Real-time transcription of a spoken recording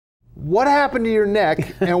What happened to your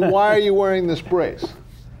neck, and why are you wearing this brace?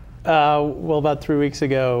 Well, about 3 weeks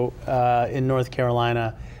ago in North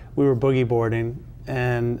Carolina, we were boogie boarding,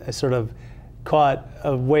 and I sort of caught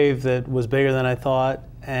a wave that was bigger than I thought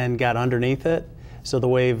and got underneath it. So the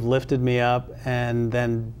wave lifted me up and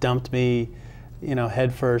then dumped me, you know,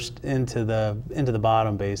 head first into the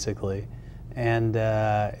bottom, basically. And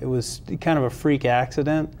it was kind of a freak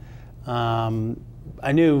accident.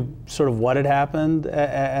 I knew sort of what had happened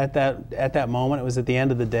at that moment. It was at the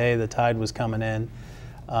end of the day. The tide was coming in,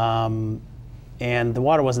 and the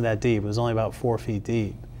water wasn't that deep. It was only about 4 feet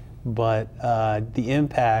deep. But the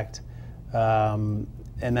impact and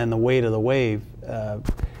then the weight of the wave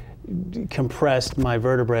compressed my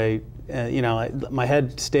vertebrae. You know, my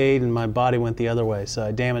head stayed and my body went the other way. So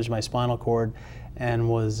I damaged my spinal cord and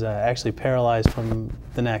was actually paralyzed from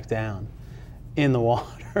the neck down in the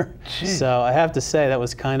water. So I have to say that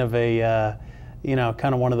was kind of a, you know,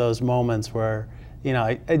 kind of one of those moments where, you know,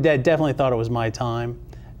 I definitely thought it was my time.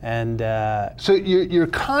 And so you're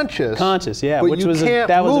conscious. Conscious, yeah. But which you was can't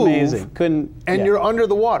that was move, amazing. Couldn't. And yeah. you're under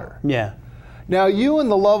the water. Yeah. Now you and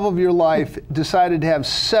the love of your life decided to have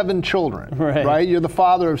 7 children, right? You're the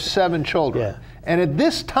father of 7 children. Yeah. And at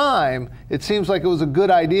this time, it seems like it was a good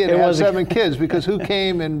idea to have 7 kids, because who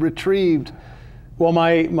came and retrieved? Well,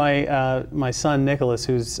 my son Nicholas,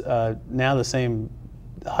 who's now the same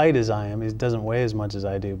height as I am, he doesn't weigh as much as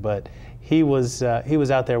I do, but he was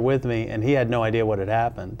out there with me, and he had no idea what had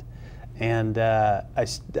happened. And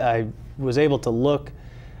I was able to look.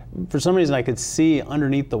 For some reason, I could see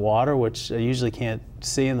underneath the water, which I usually can't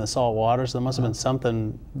see in the salt water. So there must have been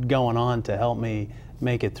something going on to help me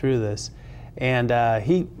make it through this. And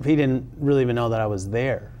he didn't really even know that I was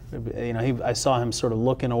there. You know, I saw him sort of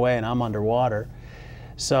looking away, and I'm underwater.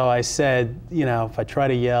 So I said, you know, if I try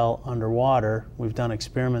to yell underwater, we've done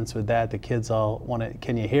experiments with that. The kids all want to,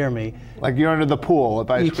 can you hear me? Like you're under the pool.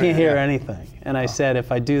 If I you can't hear anything. And I said,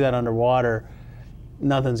 if I do that underwater,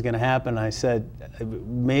 nothing's going to happen. I said,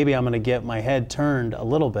 maybe I'm going to get my head turned a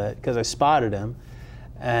little bit, because I spotted him.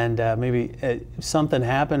 And maybe something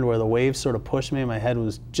happened where the waves sort of pushed me. My head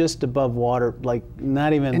was just above water, like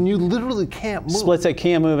not even. And you literally can't move. Splits, I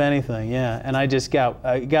can't move anything, yeah. And I just got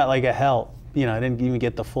like a help. You know, I didn't even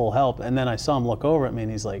get the full help. And then I saw him look over at me,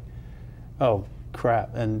 and he's like, oh,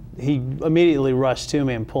 crap. And he immediately rushed to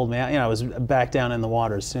me and pulled me out. You know, I was back down in the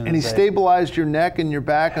water as soon as. And he stabilized your neck and your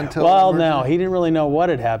back until. Well, no, he didn't really know what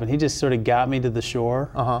had happened. He just sort of got me to the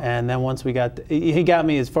shore, and then once we got, he got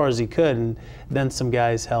me as far as he could, and then some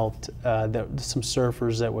guys helped, some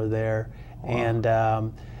surfers that were there, and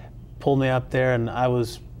pulled me up there, and I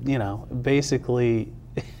was, you know, basically,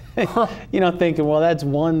 you know, thinking, well, that's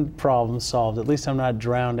one problem solved. At least I'm not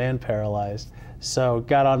drowned and paralyzed. So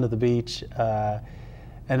got onto the beach, and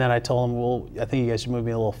then I told him, well, I think you guys should move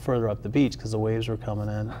me a little further up the beach, because the waves were coming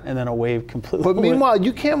in. And then a wave completely. But meanwhile,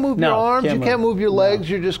 you can't move your arms, you can't move your legs,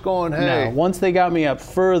 you're just going, hey. No, once they got me up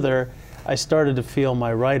further, I started to feel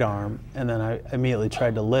my right arm, and then I immediately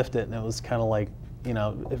tried to lift it, and it was kind of like, you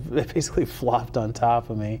know, it basically flopped on top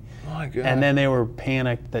of me. Oh my God. And then they were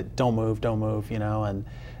panicked that don't move, you know, and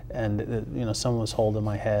you know, someone was holding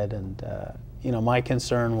my head, and you know, my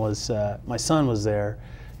concern was my son was there.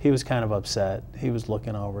 He was kind of upset. He was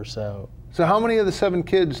looking over. So how many of the 7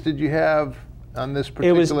 kids did you have on this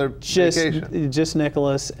particular vacation? It was just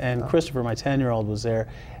Nicholas, and Christopher, my 10-year-old, was there,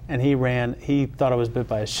 and he ran. He thought I was bit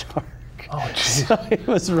by a shark. Oh, geez. So he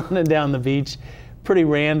was running down the beach pretty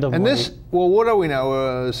randomly. And this, well, what are we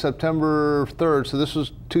now? September 3rd, so this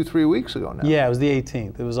was 2-3 weeks ago now. Yeah, it was the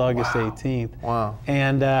 18th. It was August 18th. Wow.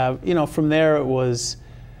 And you know, from there it was,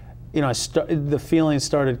 you know, the feelings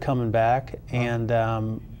started coming back, and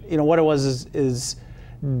you know what it was is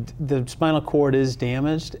the spinal cord is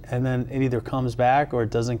damaged, and then it either comes back or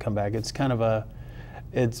it doesn't come back. It's kind of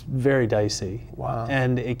it's very dicey. Wow.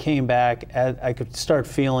 And it came back. I could start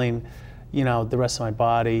feeling, you know, the rest of my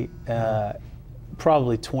body.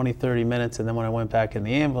 Probably 20-30 minutes, and then when I went back in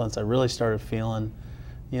the ambulance, I really started feeling,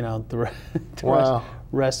 you know, the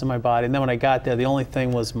rest of my body. And then when I got there, the only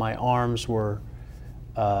thing was my arms were,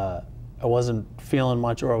 I wasn't feeling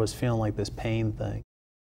much, or I was feeling like this pain thing.